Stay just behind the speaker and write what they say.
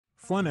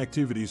Fun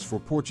activities for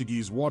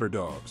Portuguese water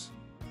dogs.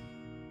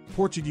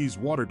 Portuguese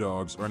water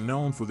dogs are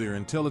known for their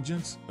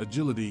intelligence,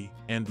 agility,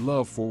 and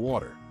love for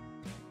water.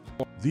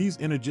 These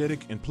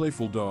energetic and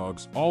playful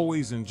dogs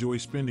always enjoy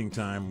spending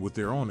time with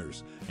their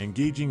owners,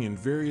 engaging in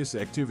various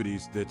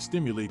activities that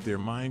stimulate their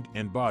mind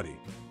and body.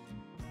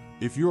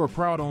 If you're a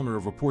proud owner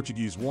of a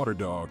Portuguese water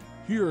dog,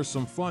 here are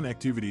some fun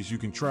activities you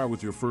can try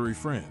with your furry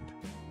friend.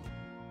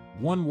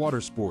 1.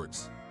 Water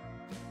sports.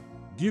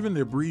 Given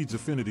their breed's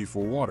affinity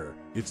for water,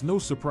 it's no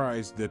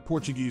surprise that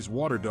Portuguese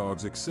water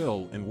dogs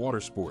excel in water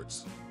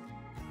sports.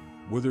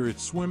 Whether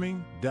it's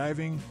swimming,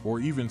 diving, or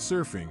even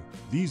surfing,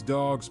 these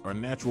dogs are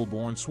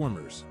natural-born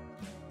swimmers.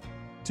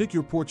 Take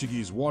your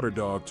Portuguese water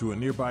dog to a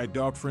nearby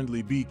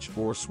dog-friendly beach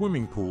or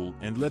swimming pool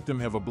and let them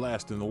have a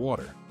blast in the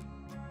water.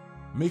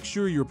 Make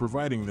sure you're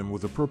providing them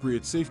with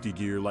appropriate safety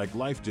gear like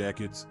life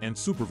jackets and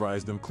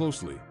supervise them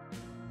closely.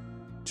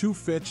 2.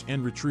 Fetch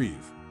and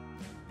retrieve.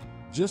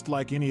 Just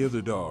like any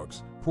other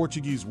dogs,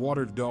 Portuguese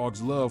water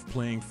dogs love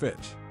playing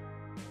fetch.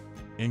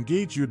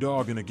 Engage your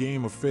dog in a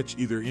game of fetch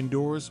either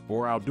indoors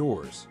or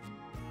outdoors.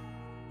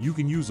 You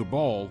can use a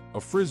ball, a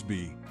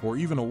frisbee, or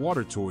even a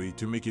water toy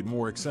to make it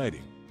more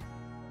exciting.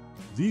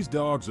 These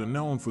dogs are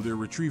known for their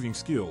retrieving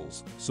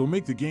skills, so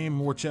make the game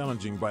more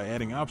challenging by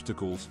adding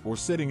obstacles or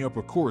setting up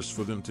a course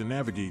for them to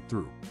navigate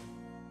through.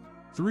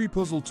 3.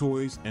 Puzzle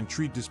toys and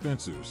treat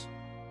dispensers.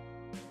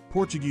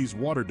 Portuguese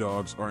water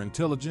dogs are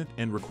intelligent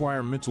and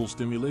require mental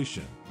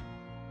stimulation.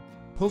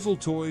 Puzzle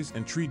toys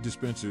and treat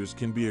dispensers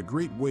can be a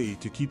great way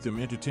to keep them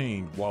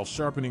entertained while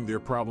sharpening their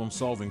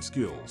problem-solving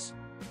skills.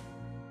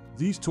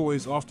 These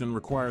toys often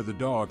require the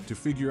dog to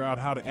figure out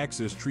how to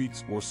access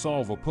treats or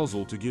solve a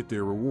puzzle to get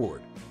their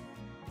reward.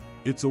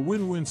 It's a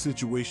win-win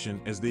situation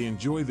as they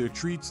enjoy their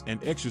treats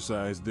and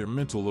exercise their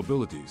mental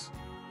abilities.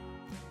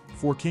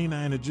 4.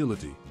 Canine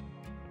agility.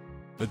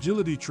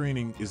 Agility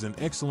training is an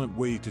excellent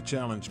way to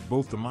challenge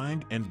both the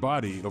mind and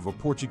body of a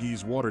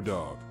Portuguese water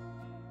dog.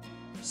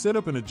 Set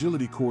up an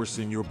agility course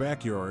in your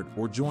backyard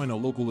or join a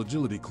local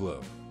agility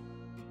club.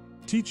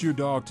 Teach your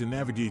dog to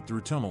navigate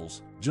through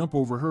tunnels, jump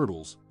over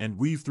hurdles, and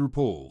weave through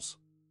poles.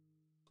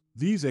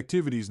 These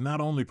activities not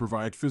only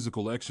provide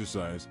physical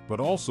exercise, but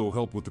also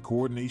help with the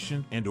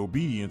coordination and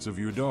obedience of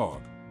your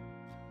dog.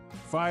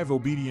 5.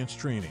 Obedience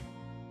training.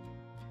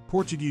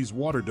 Portuguese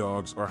water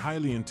dogs are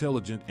highly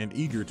intelligent and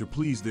eager to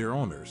please their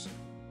owners.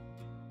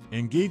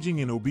 Engaging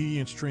in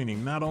obedience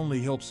training not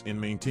only helps in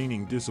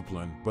maintaining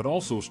discipline, but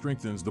also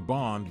strengthens the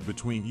bond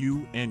between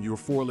you and your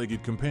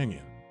four-legged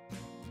companion.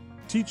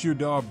 Teach your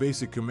dog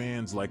basic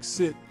commands like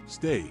sit,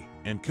 stay,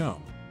 and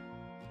come.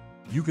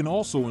 You can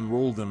also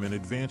enroll them in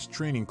advanced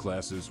training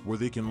classes where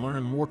they can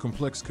learn more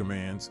complex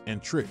commands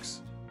and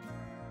tricks.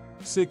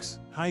 6.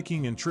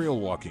 Hiking and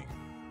trail walking.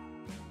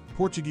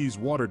 Portuguese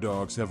water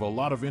dogs have a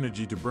lot of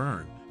energy to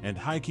burn, and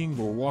hiking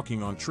or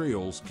walking on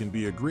trails can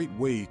be a great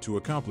way to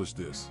accomplish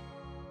this.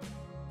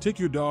 Take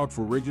your dog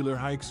for regular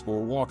hikes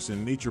or walks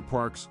in nature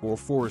parks or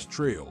forest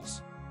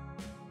trails.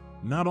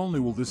 Not only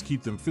will this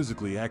keep them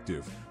physically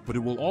active, but it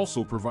will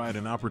also provide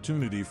an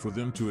opportunity for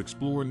them to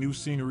explore new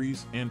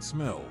sceneries and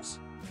smells.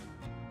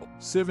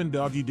 7.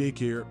 Doggy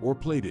daycare or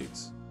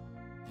playdates.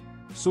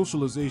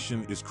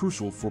 Socialization is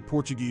crucial for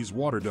Portuguese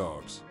water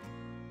dogs.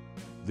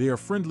 They are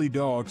friendly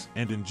dogs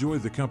and enjoy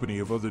the company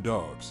of other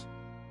dogs.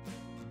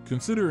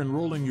 Consider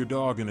enrolling your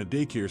dog in a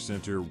daycare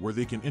center where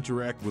they can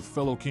interact with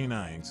fellow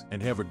canines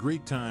and have a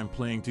great time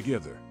playing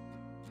together.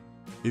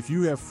 If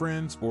you have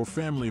friends or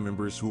family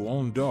members who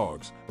own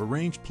dogs,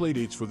 arrange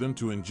playdates for them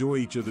to enjoy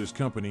each other's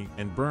company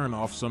and burn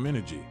off some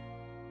energy.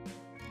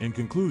 In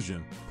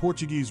conclusion,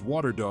 Portuguese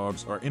water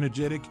dogs are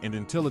energetic and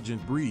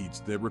intelligent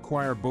breeds that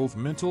require both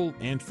mental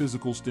and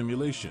physical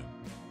stimulation.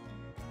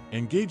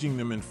 Engaging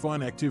them in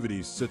fun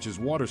activities such as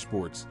water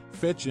sports,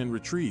 fetch and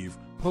retrieve,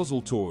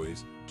 puzzle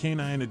toys,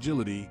 canine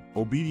agility,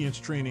 obedience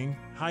training,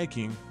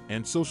 hiking,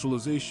 and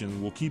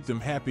socialization will keep them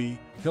happy,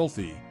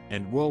 healthy,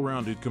 and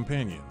well-rounded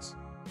companions.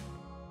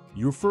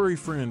 Your furry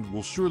friend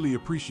will surely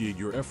appreciate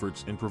your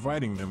efforts in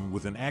providing them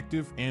with an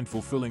active and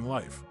fulfilling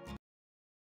life.